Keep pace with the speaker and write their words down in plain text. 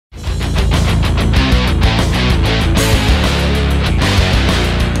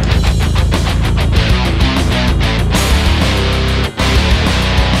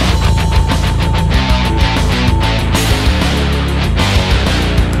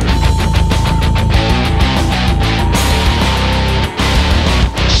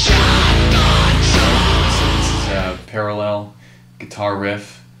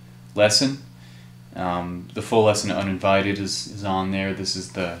riff lesson. The full lesson Uninvited is on there. This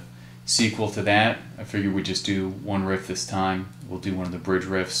is the sequel to that. I figured we'd just do one riff this time. We'll do one of the bridge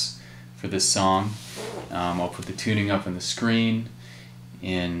riffs for this song. I'll put the tuning up on the screen,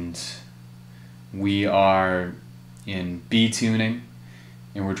 and we are in B tuning,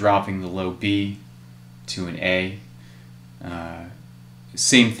 and we're dropping the low B to an A.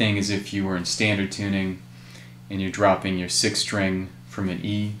 Same thing as if you were in standard tuning and you're dropping your 6th string from an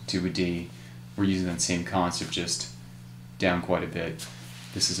E to a D. We're using that same concept, just down quite a bit.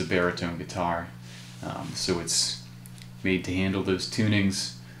 This is a baritone guitar, so it's made to handle those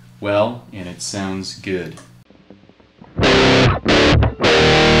tunings well, and it sounds good.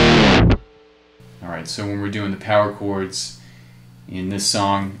 Alright, so when we're doing the power chords in this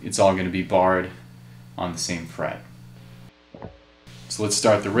song, it's all going to be barred on the same fret. So let's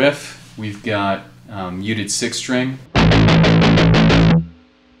start the riff. We've got muted 6th string.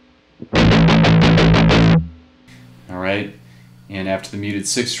 Alright, and after the muted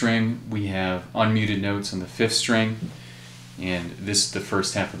 6th string, we have unmuted notes on the 5th string, and this is the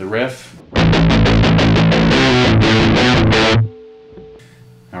first half of the riff.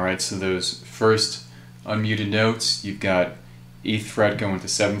 Alright, so those first unmuted notes, you've got 8th fret going to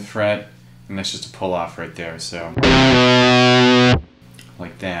 7th fret, and that's just a pull off right there, so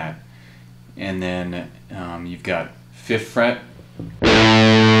like that. And then you've got 5th fret,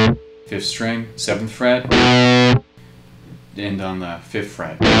 5th string, 7th fret, and on the 5th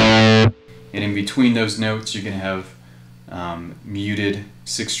fret. And in between those notes, you're going to have muted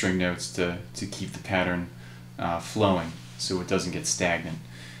 6th string notes to keep the pattern flowing so it doesn't get stagnant.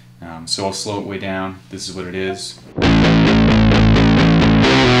 So I'll slow it way down. This is what it is.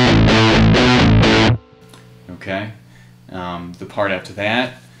 Okay. The part after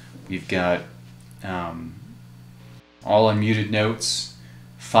that, we've got all unmuted notes,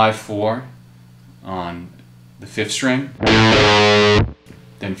 5/4 on the 5th string,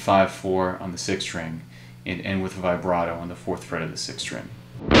 then 5/4 on the 6th string, and end with a vibrato on the 4th fret of the 6th string.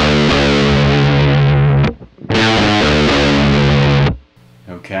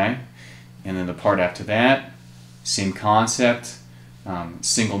 Okay, and then the part after that, same concept,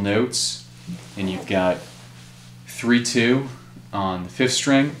 single notes, and you've got 3/2 on the 5th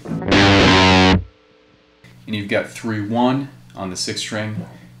string, and you've got 3/1 on the 6th string,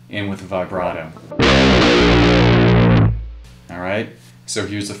 and with a vibrato. Alright, so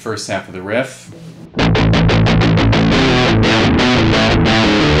here's the first half of the riff.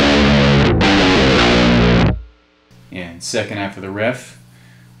 And second half of the riff,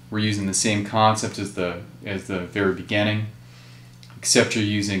 we're using the same concept as the very beginning, except you're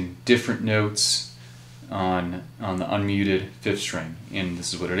using different notes on the unmuted 5th string, and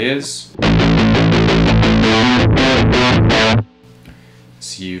this is what it is.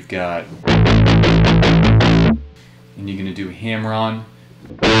 So you've got, and you're going to do a hammer on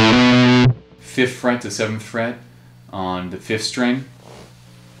 5th fret to 7th fret on the 5th string,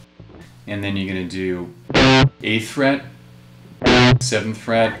 and then you're going to do 8th fret, 7th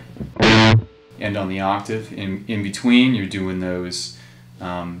fret, and on the octave. In between, you're doing those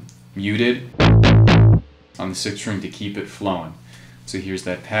muted on the 6th string to keep it flowing. So here's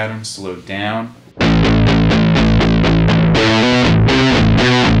that pattern slowed down.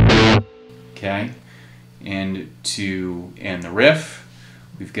 Okay, and to end the riff,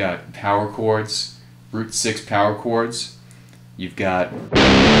 we've got power chords, root 6 power chords. You've got,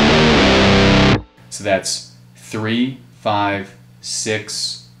 so that's 3, 5,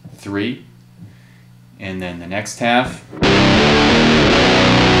 6, 3, and then the next half,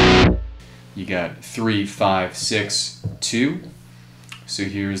 you got 3, 5, 6, 2. So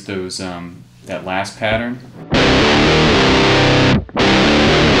here's those that last pattern.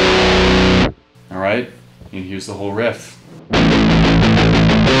 All right, and here's the whole riff.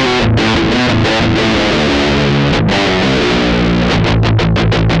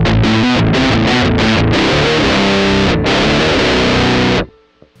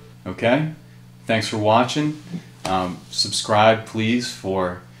 Okay, thanks for watching. Subscribe, please,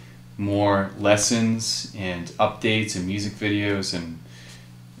 for more lessons and updates and music videos and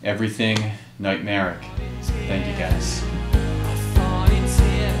everything Nightmaric. Thank you, guys.